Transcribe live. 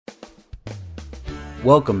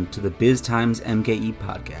Welcome to the BizTimes MKE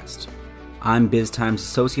podcast. I'm BizTimes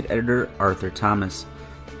Associate Editor Arthur Thomas.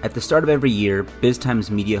 At the start of every year, BizTimes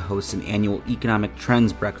Media hosts an annual Economic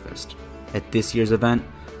Trends Breakfast. At this year's event,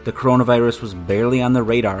 the coronavirus was barely on the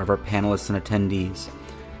radar of our panelists and attendees.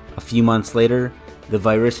 A few months later, the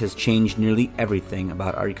virus has changed nearly everything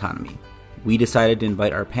about our economy. We decided to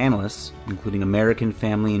invite our panelists, including American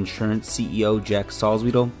Family Insurance CEO Jack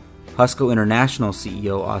Salzwedel, Husco International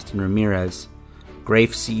CEO Austin Ramirez,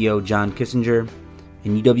 Grafe CEO John Kissinger,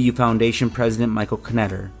 and UW Foundation President Michael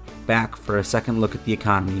Knetter back for a second look at the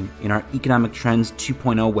economy in our Economic Trends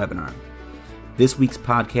 2.0 webinar. This week's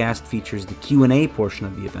podcast features the Q&A portion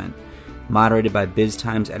of the event, moderated by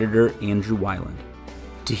BizTimes editor Andrew Weiland.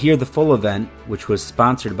 To hear the full event, which was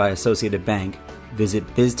sponsored by Associated Bank, visit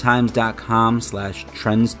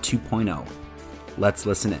biztimes.com/trends 2.0. Let's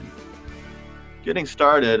listen in. Getting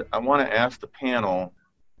started, I want to ask the panel,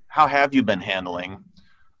 how have you been handling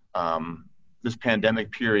this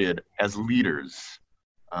pandemic period as leaders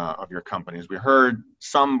of your companies? We heard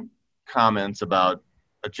some comments about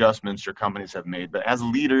adjustments your companies have made, but as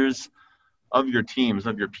leaders of your teams,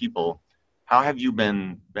 of your people, how have you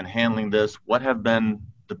been handling this? What have been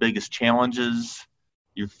the biggest challenges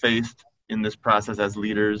you've faced in this process as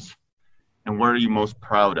leaders, and what are you most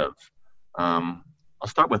proud of? I'll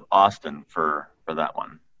start with Austin for that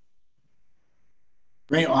one.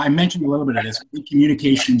 Great. Well, I mentioned a little bit of this.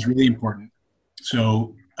 Communication is really important.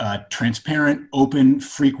 So transparent, open,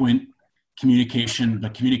 frequent communication,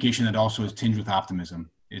 but communication that also is tinged with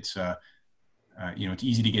optimism. It's it's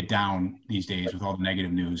easy to get down these days with all the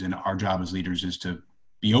negative news, and our job as leaders is to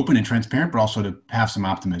be open and transparent, but also to have some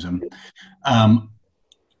optimism.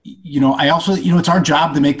 It's our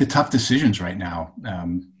job to make the tough decisions right now.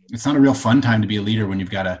 It's not a real fun time to be a leader when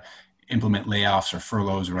you've got to implement layoffs or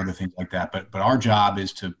furloughs or other things like that. But our job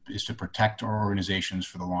is to protect our organizations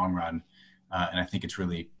for the long run, and I think it's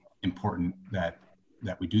really important that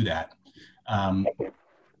we do that.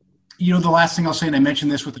 The last thing I'll say, and I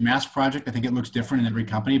mentioned this with the MASK project, I think it looks different in every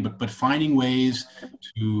company, but finding ways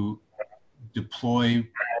to deploy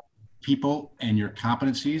people and your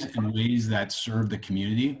competencies in ways that serve the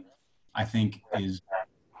community, I think is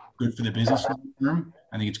good for the business long term.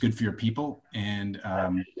 I think it's good for your people, and I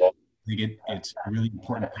think it's a really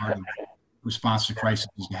important part of response to crisis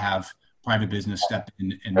is to have private business step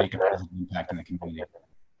in and make a positive impact in the community.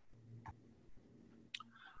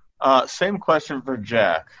 Same question for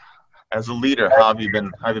Jack. As a leader, how have you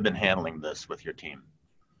been handling this with your team?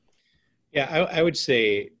 Yeah, I would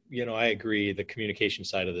say, I agree. The communication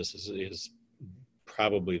side of this is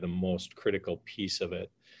probably the most critical piece of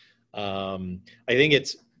it. I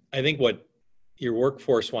think what your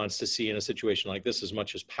workforce wants to see in a situation like this as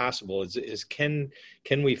much as possible is can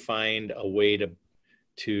we find a way to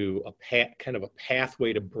kind of a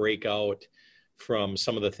pathway to break out from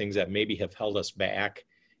some of the things that maybe have held us back,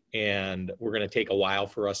 and we're going to take a while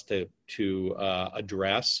for us to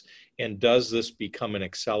address. And does this become an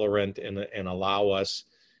accelerant and allow us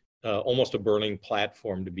almost a burning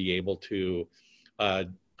platform to be able to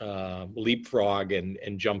leapfrog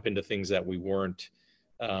and jump into things that we weren't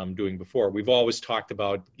doing before. We've always talked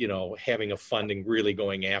about, having a funding, really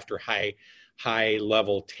going after high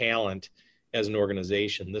level talent as an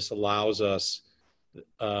organization. This allows us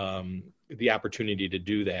the opportunity to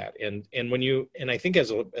do that. And I think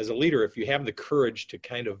as a leader, if you have the courage to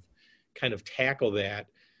kind of tackle that,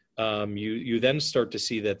 you then start to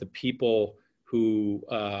see that the people who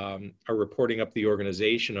are reporting up the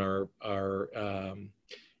organization are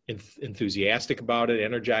enthusiastic about it,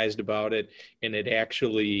 energized about it, and it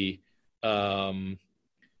actually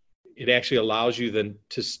allows you then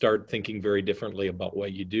to start thinking very differently about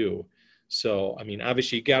what you do. So,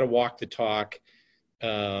 obviously you got to walk the talk.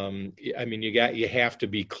 You have to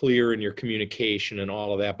be clear in your communication and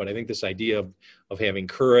all of that. But I think this idea of having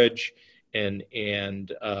courage and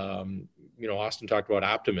Austin talked about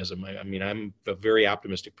optimism. I'm a very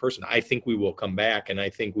optimistic person. I think we will come back, and I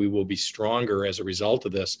think we will be stronger as a result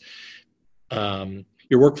of this.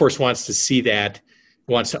 Your workforce wants to see that,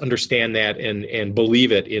 wants to understand that, and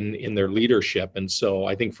believe it in their leadership. And so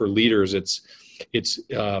I think for leaders, it's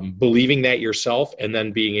believing that yourself, and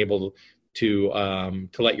then being able to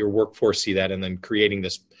let your workforce see that, and then creating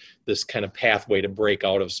this kind of pathway to break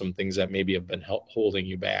out of some things that maybe have been holding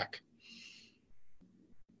you back.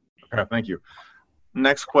 Okay, thank you.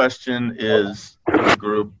 Next question is for the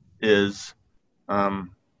group is,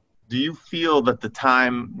 do you feel that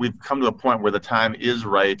we've come to a point where the time is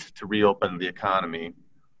right to reopen the economy,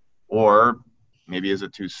 or maybe is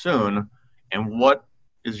it too soon? And what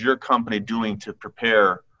is your company doing to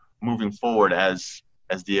prepare moving forward as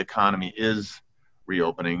the economy is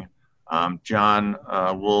reopening. John,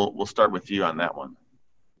 we'll start with you on that one.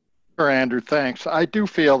 Sure, Andrew, thanks. I do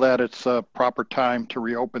feel that it's a proper time to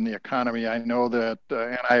reopen the economy. I know that,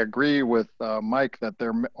 and I agree with Mike that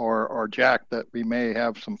or Jack, that we may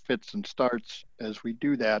have some fits and starts as we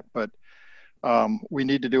do that, but we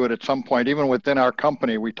need to do it at some point. Even within our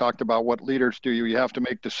company, we talked about what leaders do. You have to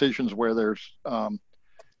make decisions where there's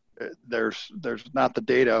not the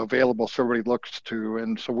data available so everybody looks to.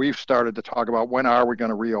 And so we've started to talk about when are we going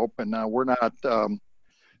to reopen. Now, we're not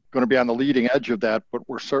going to be on the leading edge of that, but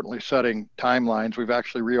we're certainly setting timelines. We've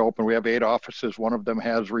actually reopened. We have 8 offices. One of them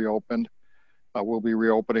has reopened. We'll be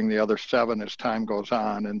reopening the other 7 as time goes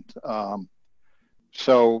on. And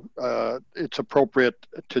so it's appropriate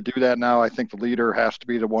to do that now. I think the leader has to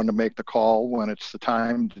be the one to make the call when it's the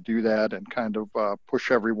time to do that and kind of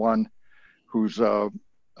push everyone who's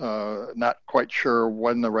not quite sure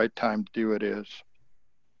when the right time to do it is.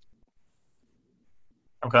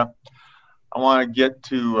 Okay. I want to get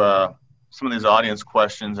to some of these audience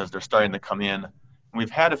questions as they're starting to come in. We've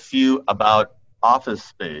had a few about office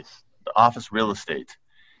space, the office real estate.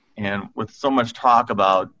 And with so much talk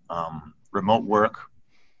about remote work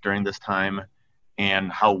during this time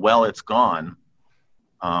and how well it's gone,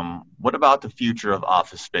 what about the future of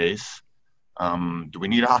office space? Do we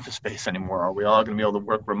need office space anymore? Are we all going to be able to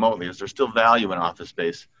work remotely? Is there still value in office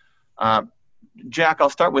space? Jack, I'll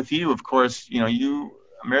start with you. Of course,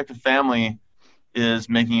 American Family is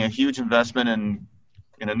making a huge investment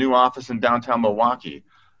in a new office in downtown Milwaukee.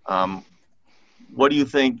 What do you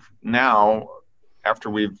think now, after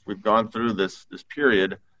we've gone through this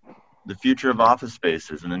period, the future of office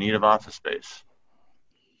spaces and the need of office space?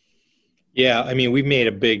 Yeah, I mean, we've made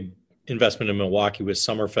a big investment in Milwaukee with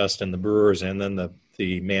Summerfest and the Brewers, and then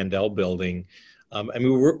the Mandel building. I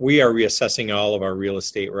mean, we are reassessing all of our real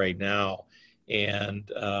estate right now.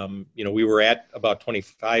 And, we were at about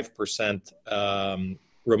 25%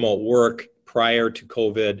 remote work prior to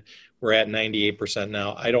COVID. We're at 98%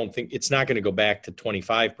 now. I don't think it's not going to go back to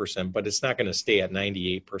 25%, but it's not going to stay at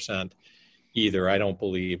 98% either, I don't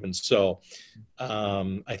believe. And so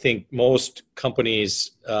I think most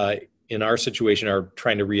companies in our situation are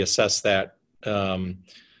trying to reassess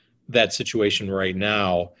that situation right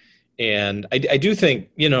now. And I do think,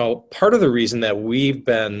 part of the reason that we've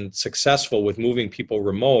been successful with moving people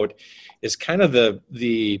remote is kind of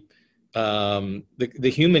the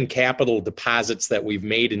human capital deposits that we've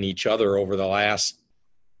made in each other over the last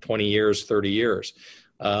 20 years, 30 years.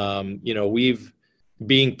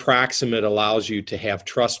 Being proximate allows you to have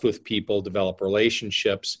trust with people, develop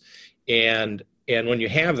relationships. And when you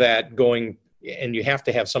have that going, and you have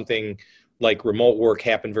to have something like remote work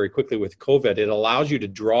happen very quickly with COVID, it allows you to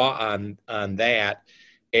draw on that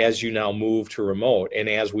as you now move to remote and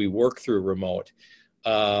as we work through remote.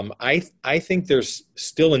 I think there's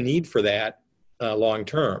still a need for that long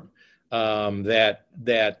term.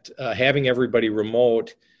 That having everybody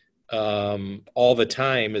remote all the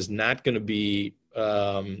time is not going to be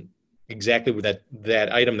exactly with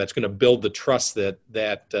that item that's going to build the trust that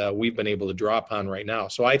we've been able to draw upon right now.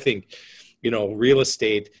 So I think, real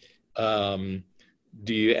estate. Do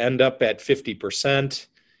you end up at 50%?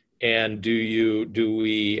 And do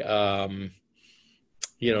we have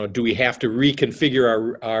to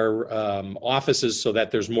reconfigure our offices so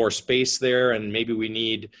that there's more space there? And maybe we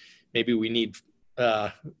need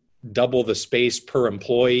double the space per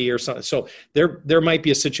employee or something. So there might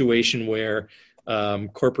be a situation where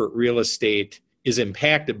corporate real estate is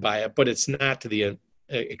impacted by it, but it's not to the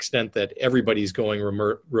extent that everybody's going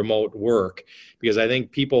remote work, because I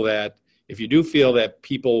think if you do feel that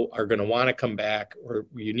people are going to want to come back, or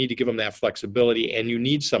you need to give them that flexibility and you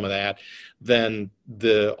need some of that, then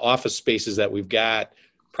the office spaces that we've got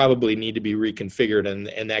probably need to be reconfigured,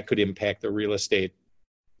 and that could impact the real estate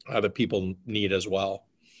that people need as well.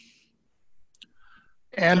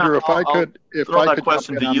 Andrew, if I could throw that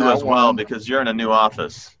question to you as well, because you're in a new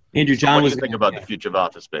office. Andrew, John, what do you think about the future of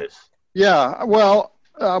office space? Yeah, well,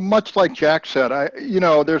 much like Jack said,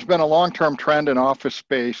 there's been a long-term trend in office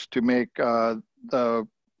space to make to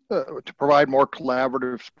provide more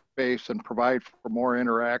collaborative space and provide for more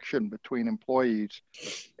interaction between employees,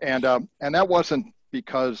 and that wasn't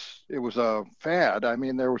because it was a fad. I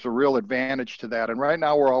mean, there was a real advantage to that. And right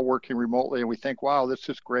now, we're all working remotely, and we think, "Wow, this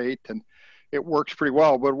is great," and it works pretty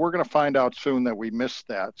well. But we're going to find out soon that we missed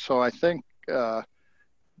that. So I think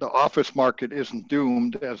the office market isn't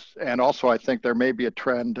doomed, and also I think there may be a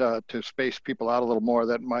trend to space people out a little more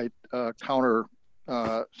that might counter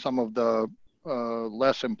some of the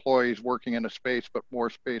less employees working in a space, but more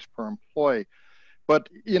space per employee. But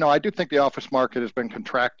I do think the office market has been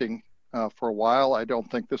contracting for a while. I don't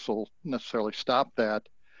think this will necessarily stop that,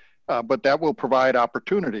 but that will provide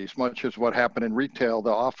opportunities, much as what happened in retail.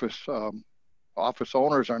 The office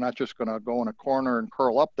owners are not just going to go in a corner and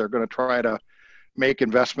curl up. They're going to try to make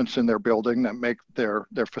investments in their building that make their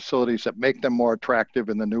facilities, that make them more attractive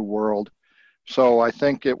in the new world. So I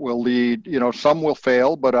think it will lead, some will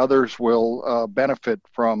fail, but others will benefit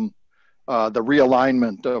from the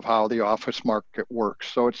realignment of how the office market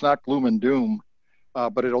works. So it's not gloom and doom,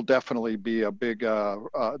 but it'll definitely be a big,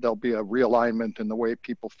 there'll be a realignment in the way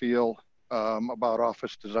people feel about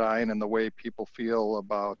office design and the way people feel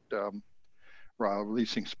about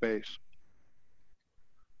leasing space.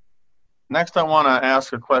 Next, I want to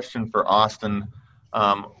ask a question for Austin.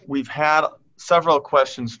 We've had several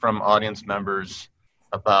questions from audience members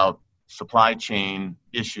about supply chain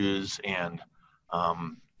issues and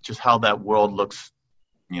just how that world looks,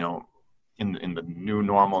 in the new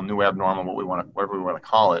normal, new abnormal, whatever we want to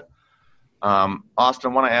call it.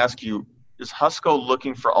 Austin, I want to ask you, is Husco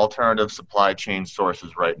looking for alternative supply chain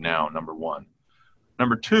sources right now, number one?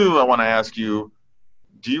 Number two, I want to ask you,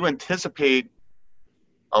 do you anticipate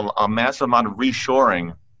a massive amount of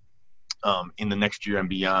reshoring in the next year and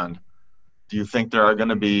beyond? Do you think is there going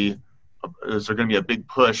to be a big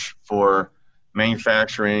push for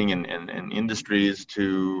manufacturing and industries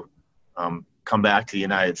to come back to the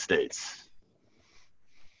United States?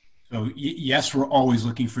 So yes, we're always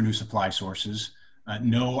looking for new supply sources.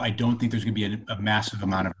 No, I don't think there's going to be a massive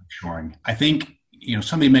amount of reshoring. I think,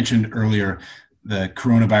 somebody mentioned earlier the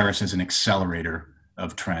coronavirus as an accelerator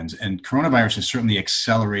of trends, and coronavirus has certainly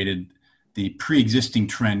accelerated the pre-existing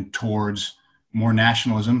trend towards more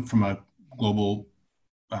nationalism from a global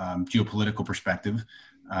geopolitical perspective,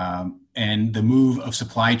 and the move of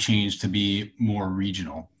supply chains to be more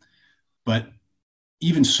regional. But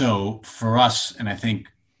even so, for us, and I think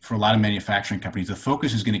for a lot of manufacturing companies, the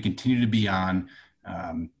focus is going to continue to be on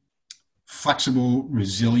flexible,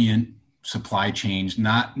 resilient supply chains,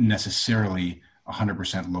 not necessarily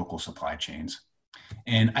 100% local supply chains.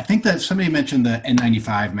 And I think that somebody mentioned the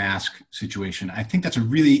N95 mask situation. I think that's a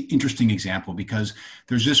really interesting example because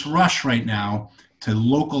there's this rush right now to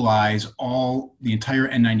localize the entire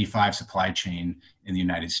N95 supply chain in the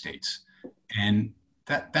United States. And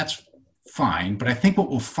that's fine. But I think what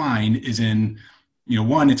we'll find is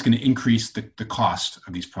one, it's going to increase the cost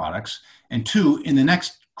of these products. And two, in the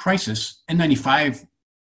next crisis, N95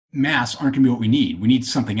 masks aren't going to be what we need. We need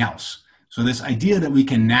something else. So this idea that we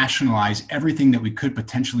can nationalize everything that we could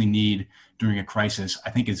potentially need during a crisis, I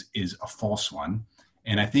think is a false one.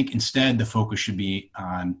 And I think instead the focus should be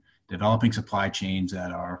on developing supply chains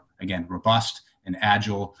that are, again, robust and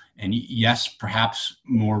agile. And yes, perhaps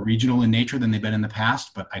more regional in nature than they've been in the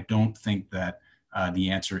past, but I don't think that the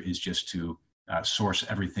answer is just to source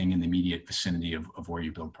everything in the immediate vicinity of where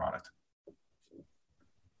you build product.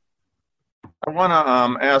 I want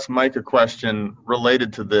to ask Mike a question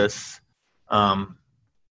related to this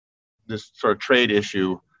sort of trade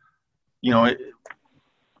issue.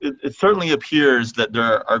 It certainly appears that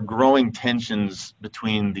there are growing tensions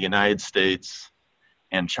between the United States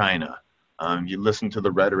and China. You listen to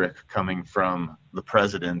the rhetoric coming from the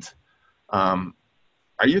president.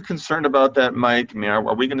 Are you concerned about that, Mike? I mean,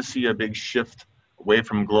 are we going to see a big shift away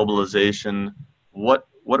from globalization? What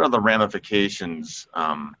are the ramifications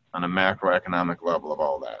on a macroeconomic level of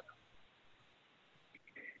all that?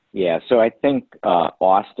 Yeah, so I think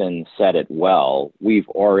Austin said it well. We've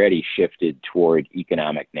already shifted toward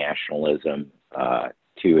economic nationalism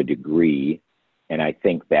to a degree, and I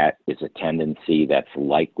think that is a tendency that's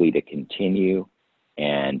likely to continue,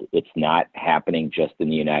 and it's not happening just in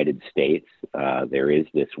the United States. There is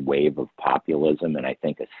this wave of populism, and I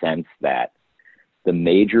think a sense that the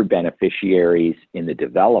major beneficiaries in the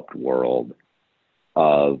developed world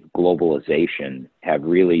of globalization have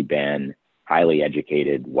really been highly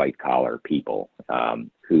educated white-collar people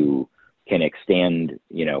who can extend,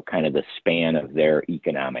 kind of the span of their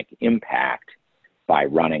economic impact by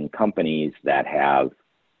running companies that have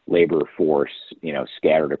labor force,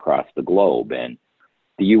 scattered across the globe. And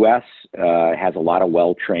the U.S. Has a lot of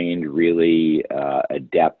well-trained, really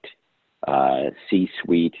adept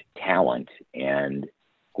C-suite talent, and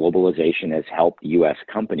globalization has helped U.S.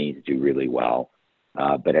 companies do really well,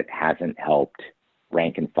 but it hasn't helped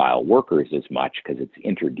rank and file workers as much because it's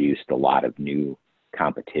introduced a lot of new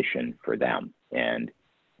competition for them. And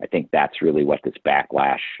I think that's really what this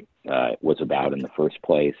backlash was about in the first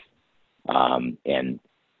place. And,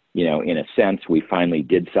 in a sense, we finally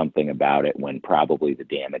did something about it when probably the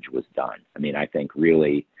damage was done. I mean, I think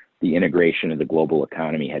really the integration of the global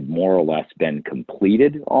economy had more or less been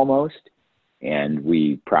completed almost, and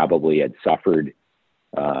we probably had suffered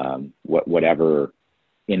whatever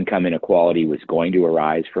income inequality was going to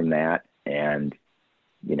arise from that. And,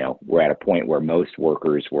 we're at a point where most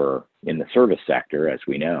workers were in the service sector, as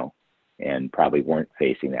we know, and probably weren't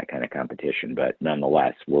facing that kind of competition. But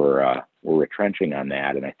nonetheless, we're retrenching on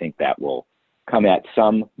that. And I think that will come at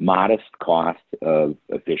some modest cost of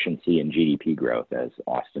efficiency and GDP growth, as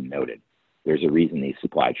Austin noted. There's a reason these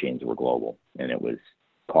supply chains were global, and it was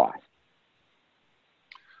cost.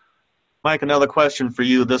 Mike, another question for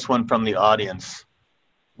you, this one from the audience.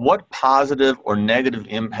 What positive or negative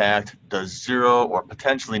impact does zero or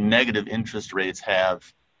potentially negative interest rates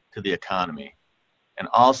have to the economy? And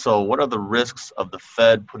also, what are the risks of the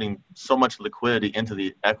Fed putting so much liquidity into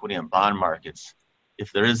the equity and bond markets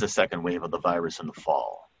if there is a second wave of the virus in the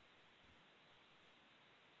fall?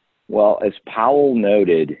 Well, as Powell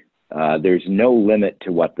noted, there's no limit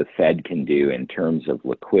to what the Fed can do in terms of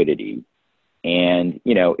liquidity. And,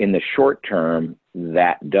 in the short term,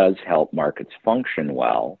 that does help markets function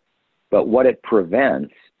well. But what it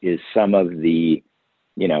prevents is some of the,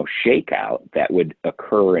 shakeout that would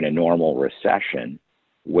occur in a normal recession,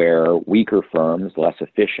 where weaker firms, less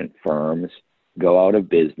efficient firms, go out of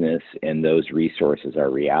business and those resources are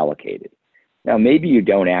reallocated. Now, maybe you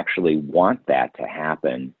don't actually want that to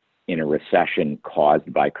happen in a recession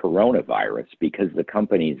caused by coronavirus, because the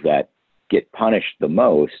companies that get punished the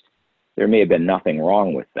most, there may have been nothing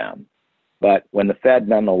wrong with them. But when the Fed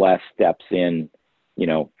nonetheless steps in,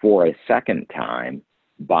 for a second time,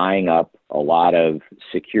 buying up a lot of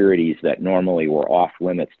securities that normally were off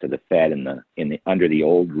limits to the Fed under the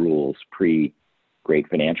old rules pre-Great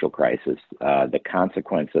Financial Crisis, the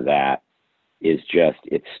consequence of that is just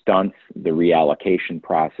it stunts the reallocation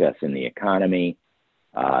process in the economy,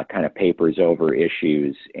 kind of papers over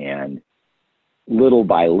issues, and little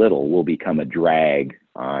by little will become a drag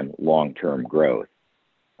on long-term growth.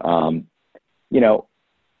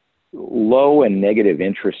 Low and negative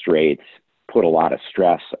interest rates put a lot of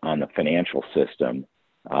stress on the financial system,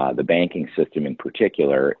 the banking system in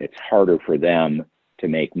particular. It's harder for them to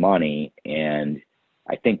make money, and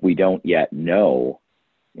I think we don't yet know,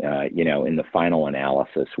 in the final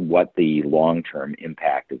analysis, what the long-term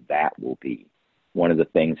impact of that will be. One of the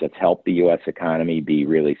things that's helped the U.S. economy be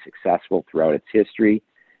really successful throughout its history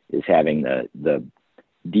is having the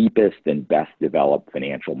deepest and best developed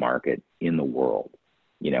financial market in the world.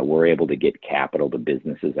 We're able to get capital to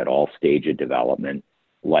businesses at all stages of development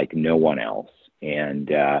like no one else. And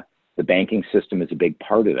the banking system is a big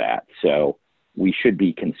part of that. So we should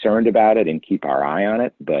be concerned about it and keep our eye on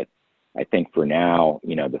it. But I think for now,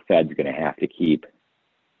 the Fed's going to have to keep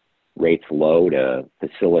rates low to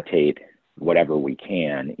facilitate whatever we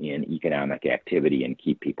can in economic activity and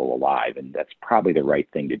keep people alive. And that's probably the right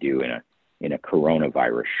thing to do in a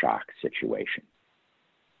coronavirus shock situation.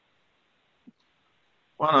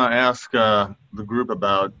 I want to ask the group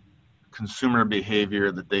about consumer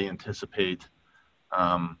behavior that they anticipate.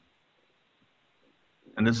 And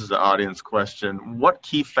this is the audience question. What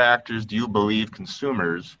key factors do you believe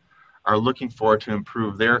consumers are looking for to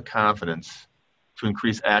improve their confidence to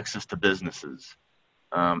increase access to businesses?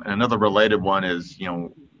 And another related one is,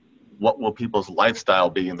 what will people's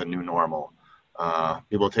lifestyle be in the new normal?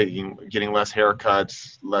 People getting less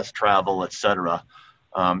haircuts, less travel, etc.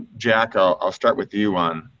 Jack, I'll start with you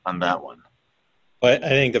on that one. I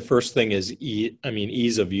think the first thing is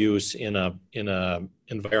ease of use in a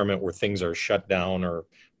environment where things are shut down or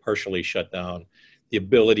partially shut down. The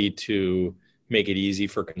ability to make it easy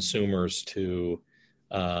for consumers to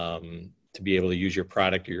be able to use your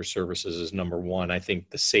product or your services is number one. I think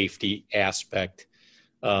the safety aspect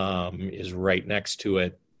is right next to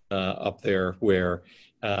it up there, where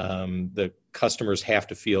the customers have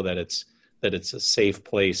to feel that it's a safe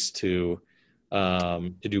place to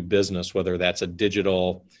do business, whether that's a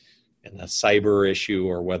digital and a cyber issue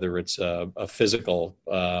or whether it's a physical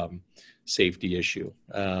safety issue.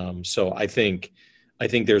 So I think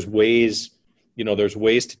there's ways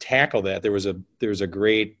to tackle that. There was a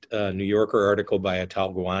great New Yorker article by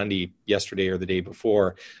Atal Gawande yesterday or the day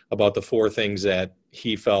before about the 4 things that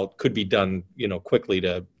he felt could be done, quickly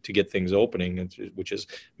to get things opening, which is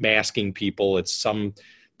masking people. It's some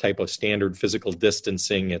type of standard physical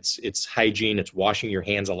distancing. It's hygiene. It's washing your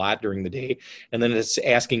hands a lot during the day. And then it's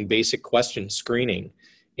asking basic questions, screening.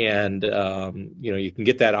 And, you can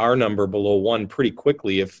get that R number below 1 pretty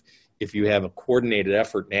quickly if you have a coordinated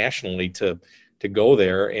effort nationally to go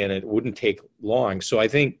there, and it wouldn't take long. So I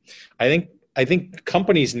think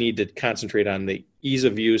companies need to concentrate on the ease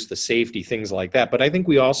of use, the safety, things like that. But I think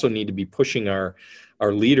we also need to be pushing our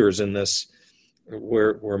leaders in this,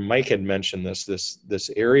 where Mike had mentioned this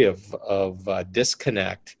area of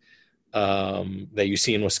disconnect that you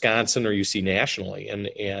see in Wisconsin or you see nationally. And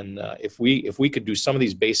if we could do some of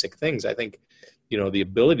these basic things, I think, the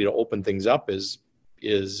ability to open things up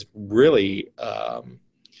is really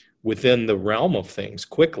within the realm of things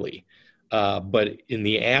quickly. But in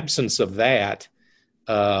the absence of that,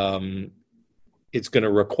 it's going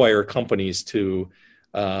to require companies to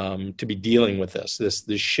be dealing with this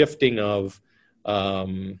shifting of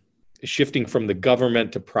shifting from the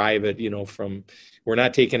government to private. We're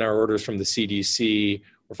not taking our orders from the CDC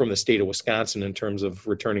or from the state of Wisconsin in terms of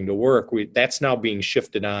returning to work. That's now being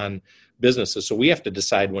shifted on businesses. So we have to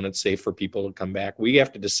decide when it's safe for people to come back. We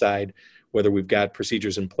have to decide whether we've got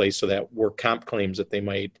procedures in place so that work comp claims that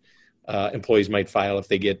employees might file if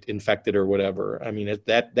they get infected or whatever. I mean,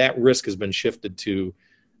 that risk has been shifted to,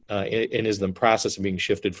 and is in the process of being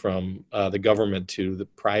shifted from the government to the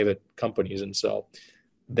private companies. And so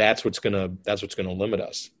that's what's going to limit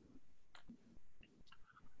us.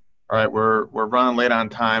 All right, we're running late on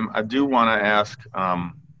time. I do want to ask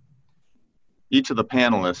each of the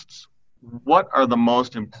panelists, what are the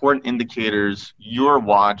most important indicators you're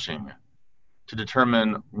watching to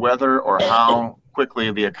determine whether or how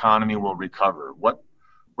quickly the economy will recover? What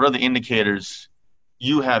are the indicators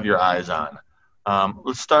you have your eyes on?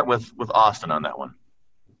 Let's start with Austin on that one.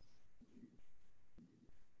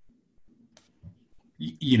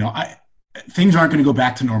 Things aren't going to go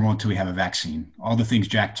back to normal until we have a vaccine. All the things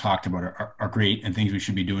Jack talked about are great and things we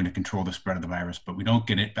should be doing to control the spread of the virus, but we don't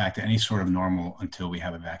get it back to any sort of normal until we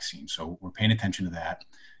have a vaccine. So we're paying attention to that.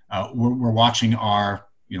 We're watching our,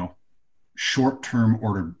 short-term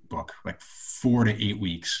order book, like 4 to 8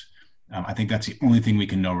 weeks. I think that's the only thing we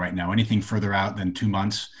can know right now. Anything further out than 2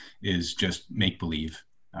 months is just make-believe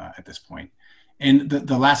at this point. And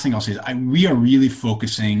the last thing I'll say is we are really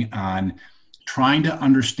focusing on trying to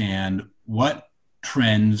understand what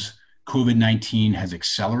trends COVID-19 has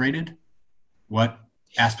accelerated, what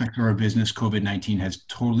aspects of our business COVID-19 has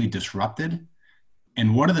totally disrupted,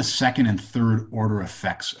 and what are the second and third order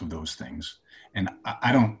effects of those things. And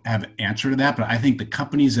I don't have an answer to that, but I think the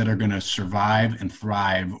companies that are going to survive and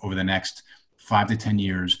thrive over the next 5 to 10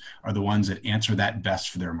 years are the ones that answer that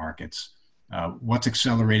best for their markets. What's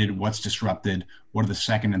accelerated, what's disrupted, what are the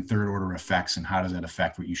second and third order effects, and how does that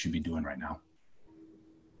affect what you should be doing right now?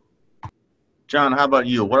 John, how about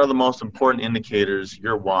you? What are the most important indicators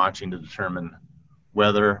you're watching to determine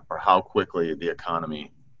whether or how quickly the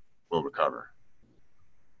economy will recover?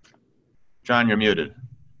 John, you're muted.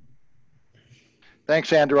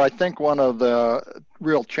 Thanks, Andrew. I think one of the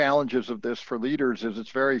real challenges of this for leaders is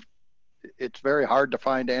it's very hard to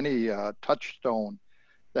find any touchstone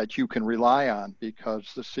that you can rely on because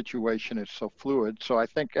the situation is so fluid. So I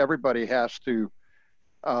think everybody has to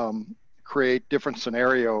create different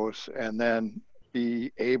scenarios and then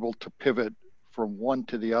be able to pivot from one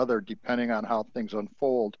to the other depending on how things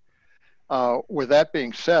unfold. With that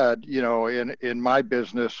being said, in my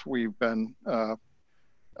business, we've been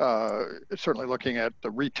certainly looking at the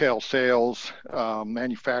retail sales,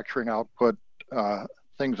 manufacturing output,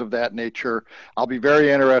 things of that nature. I'll be very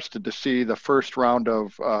interested to see the first round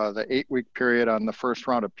of the 8-week period on the first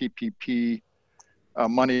round of PPP.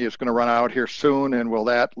 Money is going to run out here soon, and will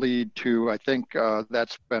that lead to, I think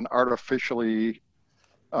that's been artificially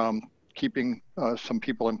keeping some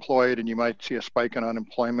people employed, and you might see a spike in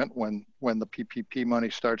unemployment when the PPP money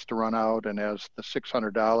starts to run out, and as the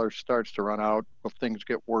 $600 starts to run out, will things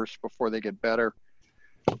get worse before they get better?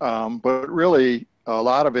 But really, a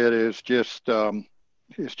lot of it is just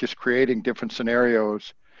creating different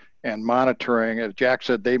scenarios and monitoring. As Jack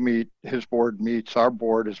said, his board meets, our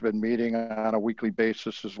board has been meeting on a weekly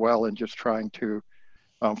basis as well, and just trying to,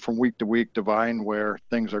 from week to week, divine where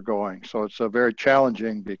things are going. So it's very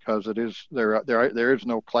challenging because there is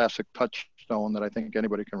no classic touchstone that I think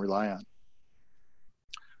anybody can rely on.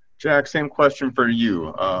 Jack, same question for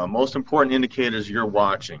you. Most important indicators you're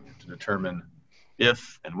watching to determine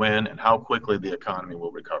if and when and how quickly the economy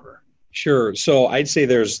will recover. Sure. So I'd say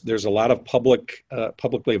there's a lot of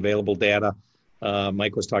publicly available data.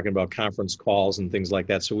 Mike was talking about conference calls and things like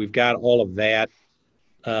that. So we've got all of that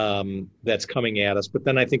that's coming at us. But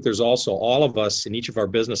then I think there's also all of us in each of our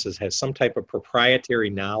businesses has some type of proprietary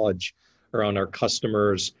knowledge around our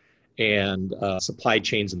customers and supply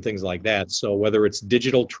chains and things like that. So whether it's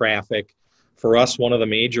digital traffic, for us, one of the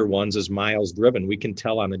major ones is miles driven. We can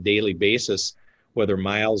tell on a daily basis whether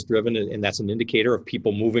miles driven, and that's an indicator of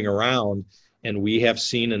people moving around. And we have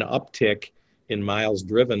seen an uptick in miles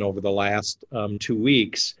driven over the last 2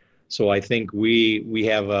 weeks. So I think we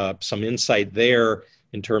have some insight there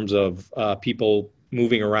in terms of people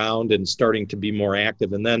moving around and starting to be more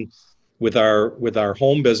active. And then with our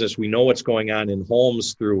home business, we know what's going on in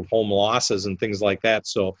homes through home losses and things like that.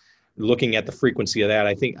 So looking at the frequency of that,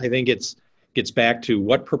 I think it's gets back to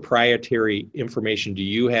what proprietary information do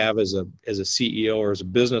you have as a CEO or as a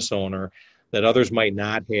business owner that others might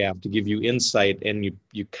not have to give you insight, and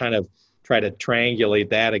you kind of try to triangulate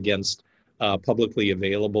that against publicly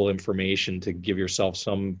available information to give yourself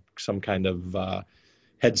some kind of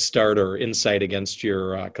head start or insight against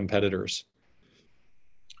your competitors.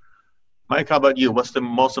 Mike, how about you? What's the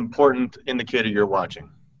most important indicator you're watching?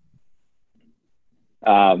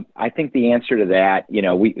 I think the answer to that,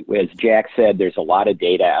 as Jack said, there's a lot of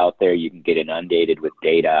data out there. You can get inundated with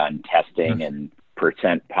data on testing and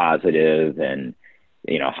percent positive and,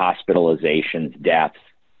 hospitalizations, deaths.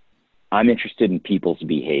 I'm interested in people's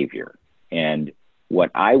behavior. And what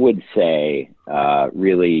I would say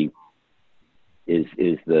really is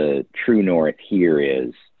the true north here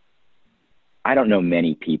is I don't know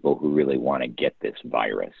many people who really want to get this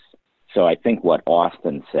virus. So I think what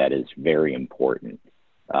Austin said is very important.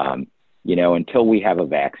 Until we have a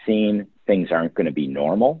vaccine, things aren't going to be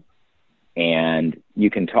normal. And you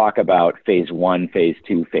can talk about phase 1, phase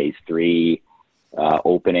 2, phase 3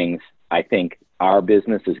 openings. I think our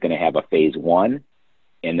business is going to have a phase 1,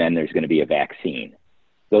 and then there's going to be a vaccine.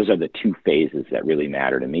 Those are the 2 phases that really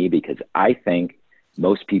matter to me, because I think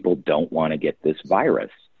most people don't want to get this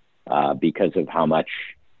virus because of how much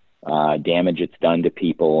damage it's done to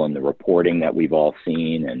people and the reporting that we've all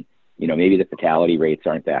seen. And maybe the fatality rates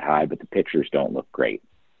aren't that high, but the pictures don't look great.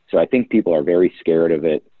 So I think people are very scared of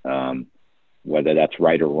it, whether that's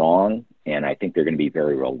right or wrong. And I think they're going to be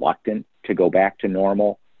very reluctant to go back to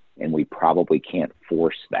normal, and we probably can't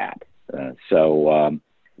force that.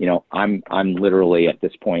 I'm literally at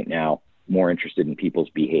this point now more interested in people's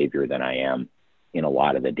behavior than I am in a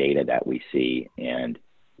lot of the data that we see. And,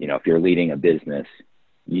 if you're leading a business,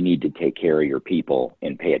 you need to take care of your people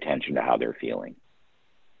and pay attention to how they're feeling.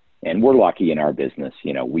 And we're lucky in our business,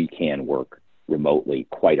 we can work remotely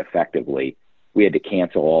quite effectively. We had to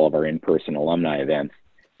cancel all of our in-person alumni events.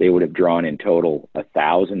 They would have drawn in total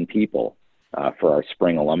 1,000 people for our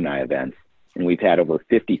spring alumni events. And we've had over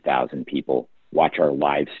 50,000 people watch our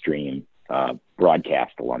live stream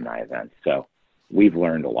broadcast alumni events. So we've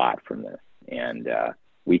learned a lot from this, and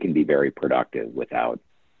we can be very productive without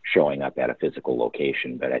showing up at a physical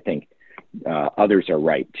location. But I think others are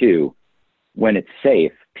right too. When it's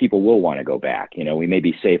safe, people will want to go back. We may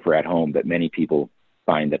be safer at home, but many people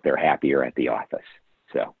find that they're happier at the office.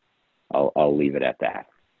 So I'll leave it at that.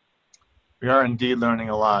 We are indeed learning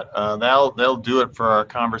a lot. They'll do it for our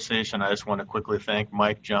conversation. I just want to quickly thank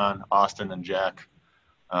Mike, John, Austin, and Jack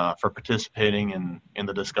for participating in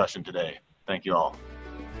the discussion today. Thank you all.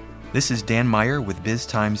 This is Dan Meyer with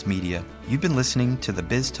BizTimes Media. You've been listening to the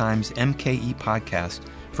BizTimes MKE podcast.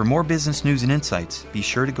 For more business news and insights, be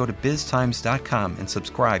sure to go to biztimes.com and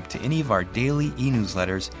subscribe to any of our daily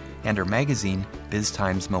e-newsletters and our magazine,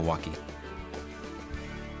 BizTimes Milwaukee.